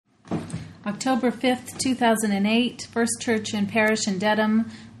October 5th, 2008, First Church and Parish in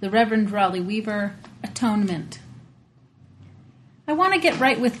Dedham, the Reverend Rali Weaver, Atonement. I want to get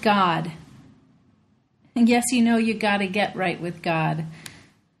right with God. And yes, you know you got to get right with God.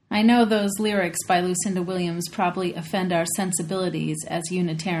 I know those lyrics by Lucinda Williams probably offend our sensibilities as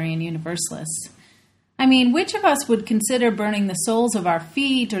Unitarian Universalists. I mean, which of us would consider burning the soles of our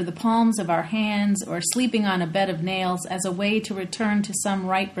feet or the palms of our hands or sleeping on a bed of nails as a way to return to some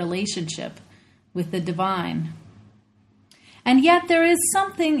right relationship with the divine? And yet there is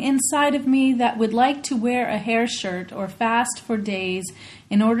something inside of me that would like to wear a hair shirt or fast for days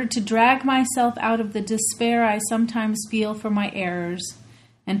in order to drag myself out of the despair I sometimes feel for my errors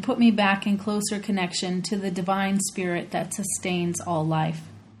and put me back in closer connection to the divine spirit that sustains all life.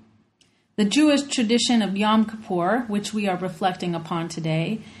 The Jewish tradition of Yom Kippur, which we are reflecting upon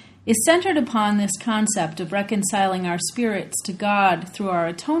today, is centered upon this concept of reconciling our spirits to God through our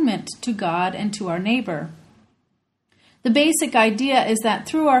atonement to God and to our neighbor. The basic idea is that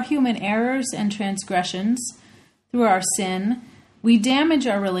through our human errors and transgressions, through our sin, we damage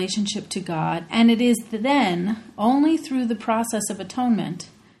our relationship to God, and it is then only through the process of atonement,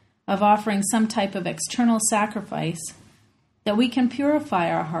 of offering some type of external sacrifice, that we can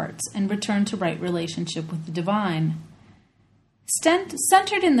purify our hearts and return to right relationship with the divine.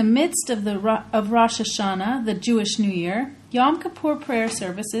 Centered in the midst of Rosh Hashanah, the Jewish New Year, Yom Kippur prayer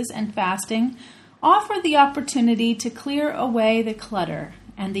services and fasting offer the opportunity to clear away the clutter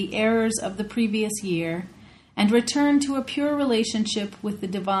and the errors of the previous year and return to a pure relationship with the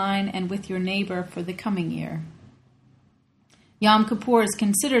divine and with your neighbor for the coming year. Yom Kippur is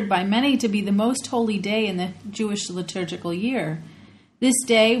considered by many to be the most holy day in the Jewish liturgical year. This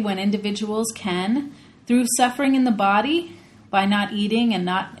day when individuals can, through suffering in the body, by not eating and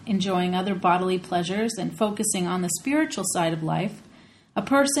not enjoying other bodily pleasures and focusing on the spiritual side of life, a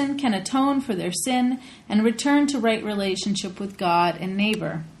person can atone for their sin and return to right relationship with God and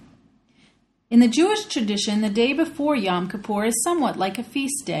neighbor. In the Jewish tradition, the day before Yom Kippur is somewhat like a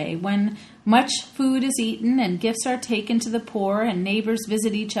feast day, when much food is eaten and gifts are taken to the poor and neighbors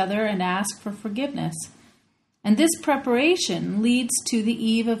visit each other and ask for forgiveness. And this preparation leads to the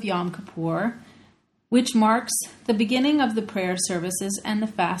eve of Yom Kippur, which marks the beginning of the prayer services and the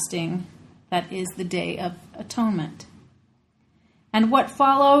fasting that is the Day of Atonement. And what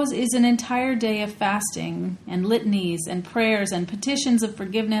follows is an entire day of fasting and litanies and prayers and petitions of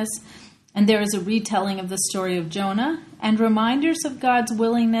forgiveness. And there is a retelling of the story of Jonah and reminders of God's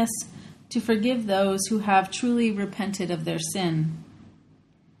willingness to forgive those who have truly repented of their sin.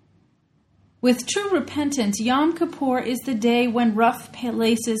 With true repentance, Yom Kippur is the day when rough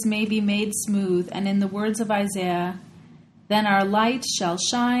places may be made smooth, and in the words of Isaiah, "Then our light shall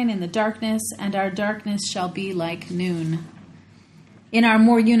shine in the darkness, and our darkness shall be like noon." In our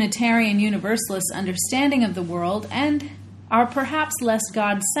more Unitarian Universalist understanding of the world, and our perhaps less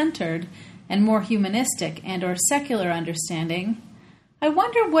God-centered and more humanistic and or secular understanding, I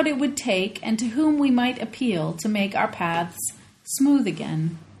wonder what it would take and to whom we might appeal to make our paths smooth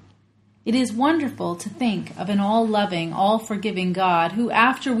again. It is wonderful to think of an all-loving, all-forgiving God who,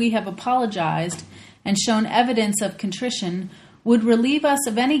 after we have apologized and shown evidence of contrition, would relieve us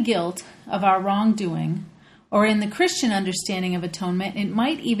of any guilt of our wrongdoing, or in the Christian understanding of atonement, it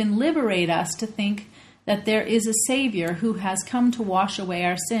might even liberate us to think that there is a Savior who has come to wash away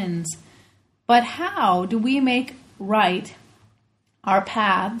our sins. But how do we make right our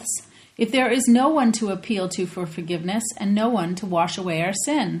paths if there is no one to appeal to for forgiveness and no one to wash away our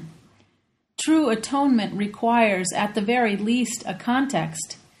sin? True atonement requires at the very least a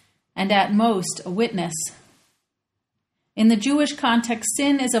context and at most a witness. In the Jewish context,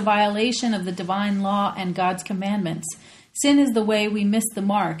 sin is a violation of the divine law and God's commandments. Sin is the way we miss the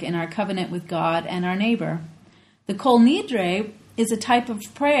mark in our covenant with God and our neighbor. The Kol Nidre is a type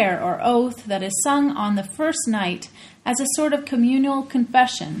of prayer or oath that is sung on the first night as a sort of communal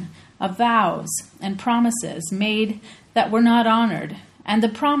confession of vows and promises made that were not honored. And the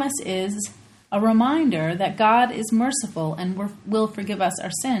promise is a reminder that God is merciful and will forgive us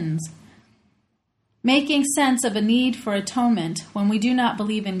our sins. Making sense of a need for atonement when we do not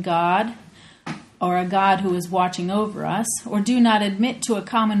believe in God, or a God who is watching over us, or do not admit to a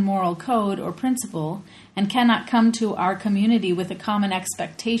common moral code or principle, and cannot come to our community with a common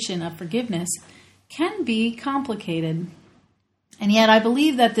expectation of forgiveness, can be complicated. And yet I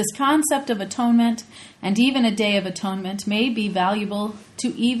believe that this concept of atonement, and even a day of atonement, may be valuable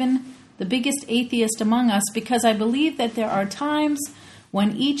to even the biggest atheist among us, because I believe that there are times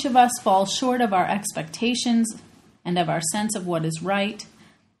when each of us falls short of our expectations and of our sense of what is right,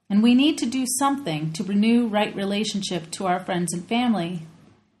 and we need to do something to renew right relationship to our friends and family.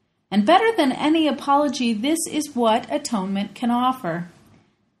 And better than any apology, this is what atonement can offer.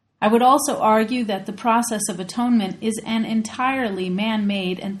 I would also argue that the process of atonement is an entirely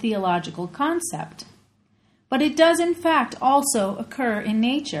man-made and theological concept. But it does in fact also occur in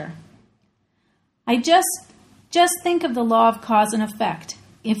nature. I just think of the law of cause and effect.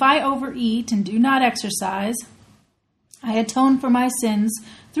 If I overeat and do not exercise, I atone for my sins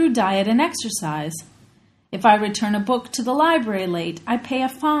through diet and exercise. If I return a book to the library late, I pay a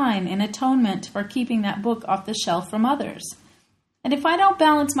fine in atonement for keeping that book off the shelf from others. And if I don't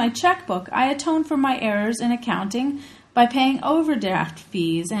balance my checkbook, I atone for my errors in accounting by paying overdraft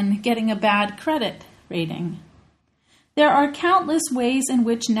fees and getting a bad credit rating. There are countless ways in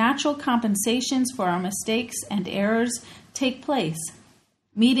which natural compensations for our mistakes and errors take place.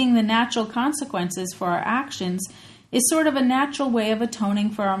 Meeting the natural consequences for our actions is sort of a natural way of atoning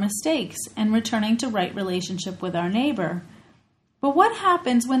for our mistakes and returning to right relationship with our neighbor. But what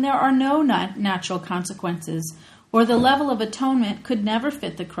happens when there are no natural consequences, or the level of atonement could never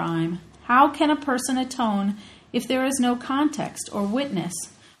fit the crime? How can a person atone if there is no context or witness,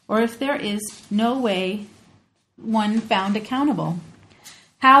 or if there is no way one found accountable?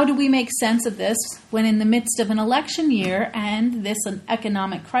 How do we make sense of this when in the midst of an election year and this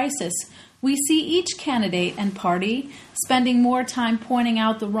economic crisis, we see each candidate and party spending more time pointing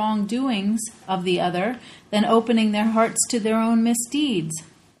out the wrongdoings of the other than opening their hearts to their own misdeeds?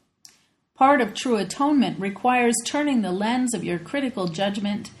 Part of true atonement requires turning the lens of your critical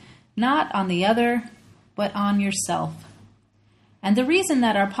judgment not on the other, but on yourself. And the reason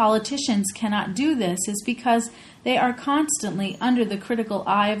that our politicians cannot do this is because they are constantly under the critical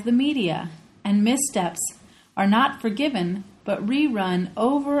eye of the media, and missteps are not forgiven but rerun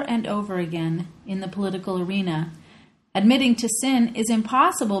over and over again in the political arena. Admitting to sin is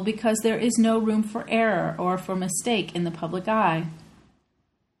impossible because there is no room for error or for mistake in the public eye.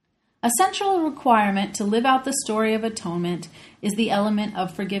 A central requirement to live out the story of atonement is the element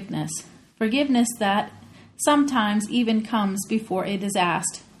of forgiveness. Forgiveness that sometimes even comes before it is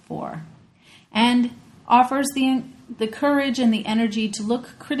asked for, and offers the courage and the energy to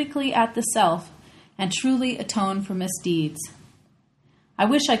look critically at the self and truly atone for misdeeds. I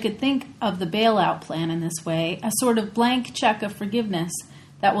wish I could think of the bailout plan in this way, a sort of blank check of forgiveness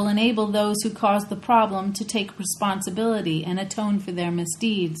that will enable those who caused the problem to take responsibility and atone for their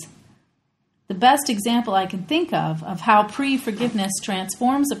misdeeds. The best example I can think of how pre-forgiveness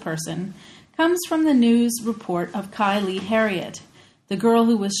transforms a person comes from the news report of Kylie Harriet, the girl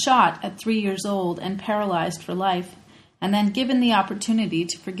who was shot at 3 years old and paralyzed for life, and then given the opportunity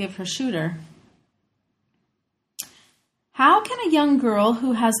to forgive her shooter. How can a young girl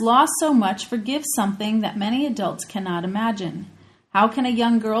who has lost so much forgive something that many adults cannot imagine? How can a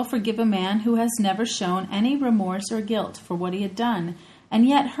young girl forgive a man who has never shown any remorse or guilt for what he had done, and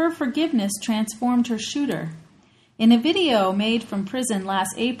yet her forgiveness transformed her shooter? In a video made from prison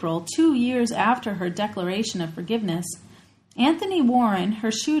last April, 2 years after her declaration of forgiveness, Anthony Warren,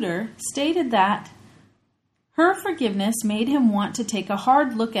 her shooter, stated that her forgiveness made him want to take a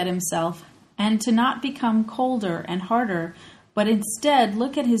hard look at himself and to not become colder and harder, but instead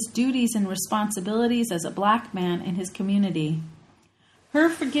look at his duties and responsibilities as a black man in his community. Her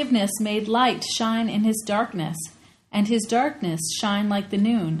forgiveness made light shine in his darkness, and his darkness shine like the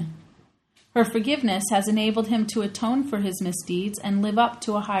noon. Her forgiveness has enabled him to atone for his misdeeds and live up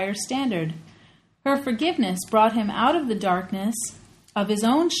to a higher standard. Her forgiveness brought him out of the darkness of his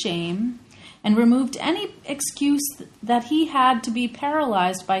own shame and removed any excuse that he had to be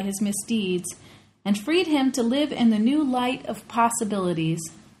paralyzed by his misdeeds and freed him to live in the new light of possibilities.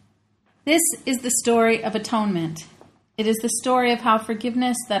 This is the story of atonement. It is the story of how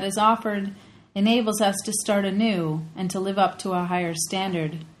forgiveness that is offered enables us to start anew and to live up to a higher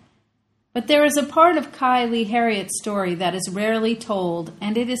standard. But there is a part of Kylie Harriet's story that is rarely told,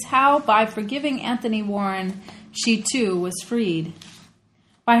 and it is how, by forgiving Anthony Warren, she too was freed.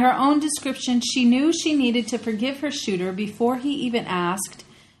 By her own description, she knew she needed to forgive her shooter before he even asked,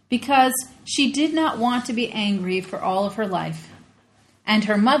 because she did not want to be angry for all of her life. And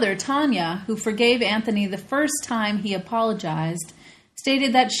her mother, Tanya, who forgave Anthony the first time he apologized,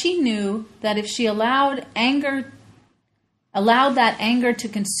 stated that she knew that if she allowed that anger to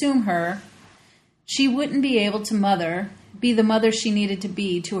consume her, she wouldn't be able to be the mother she needed to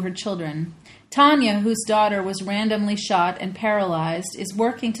be to her children. Tanya, whose daughter was randomly shot and paralyzed, is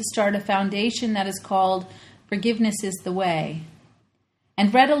working to start a foundation that is called Forgiveness is the Way,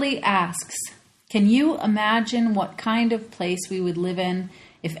 and readily asks, can you imagine what kind of place we would live in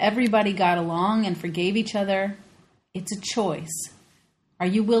if everybody got along and forgave each other? It's a choice. Are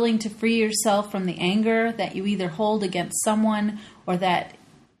you willing to free yourself from the anger that you either hold against someone or that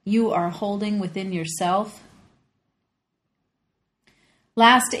you are holding within yourself?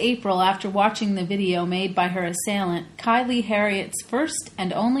 Last April, after watching the video made by her assailant, Kylie Harriet's first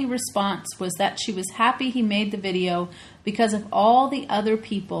and only response was that she was happy he made the video because of all the other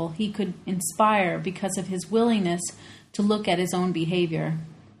people he could inspire because of his willingness to look at his own behavior.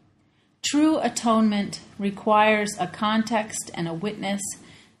 True atonement requires a context and a witness,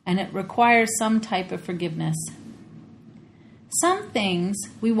 and it requires some type of forgiveness. Some things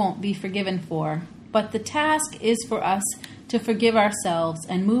we won't be forgiven for, but the task is for us to forgive ourselves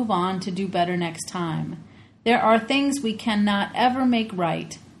and move on to do better next time. There are things we cannot ever make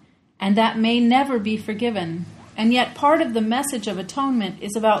right, and that may never be forgiven. And yet part of the message of atonement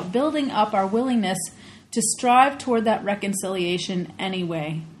is about building up our willingness to strive toward that reconciliation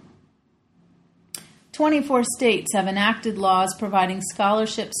anyway. 24 states have enacted laws providing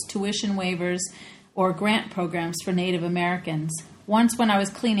scholarships, tuition waivers, or grant programs for Native Americans. Once when I was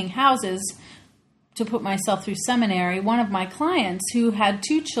cleaning houses to put myself through seminary, one of my clients, who had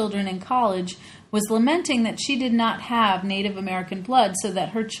 2 children in college, was lamenting that she did not have Native American blood so that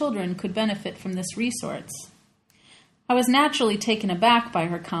her children could benefit from this resource. I was naturally taken aback by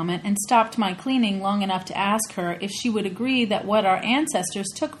her comment and stopped my cleaning long enough to ask her if she would agree that what our ancestors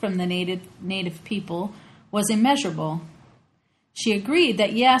took from the native people was immeasurable. She agreed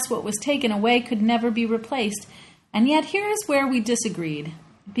that yes, what was taken away could never be replaced, and yet here is where we disagreed.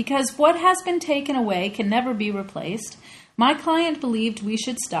 Because what has been taken away can never be replaced, my client believed we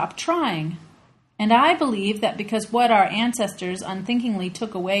should stop trying. And I believe that because what our ancestors unthinkingly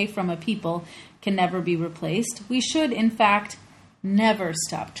took away from a people can never be replaced, we should, in fact, never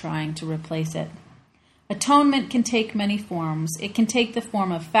stop trying to replace it. Atonement can take many forms. It can take the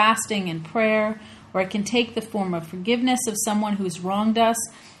form of fasting and prayer, or it can take the form of forgiveness of someone who's wronged us,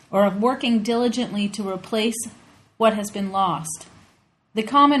 or of working diligently to replace what has been lost. The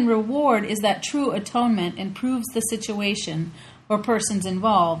common reward is that true atonement improves the situation or persons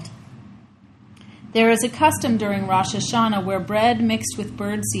involved. There is a custom during Rosh Hashanah where bread mixed with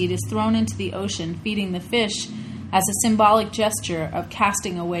birdseed is thrown into the ocean, feeding the fish as a symbolic gesture of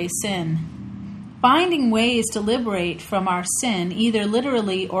casting away sin. Finding ways to liberate from our sin, either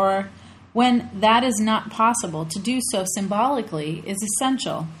literally or when that is not possible, to do so symbolically, is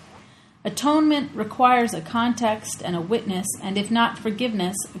essential. Atonement requires a context and a witness, and if not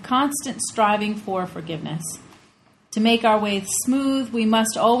forgiveness, a constant striving for forgiveness. To make our way smooth, we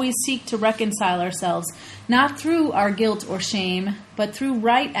must always seek to reconcile ourselves, not through our guilt or shame, but through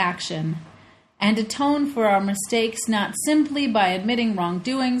right action, and atone for our mistakes not simply by admitting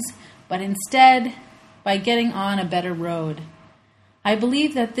wrongdoings, but instead by getting on a better road. I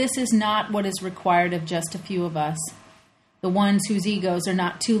believe that this is not what is required of just a few of us, the ones whose egos are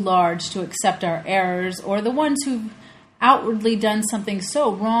not too large to accept our errors, or the ones who've outwardly done something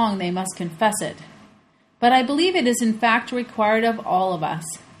so wrong they must confess it. But I believe it is in fact required of all of us,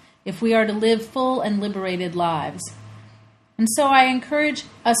 if we are to live full and liberated lives. And so I encourage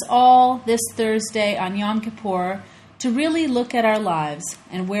us all this Thursday on Yom Kippur to really look at our lives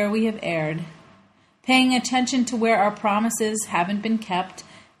and where we have erred, paying attention to where our promises haven't been kept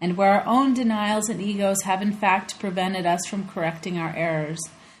and where our own denials and egos have in fact prevented us from correcting our errors.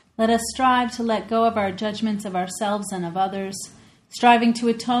 Let us strive to let go of our judgments of ourselves and of others, striving to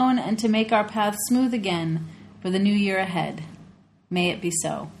atone and to make our path smooth again for the new year ahead. May it be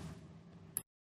so.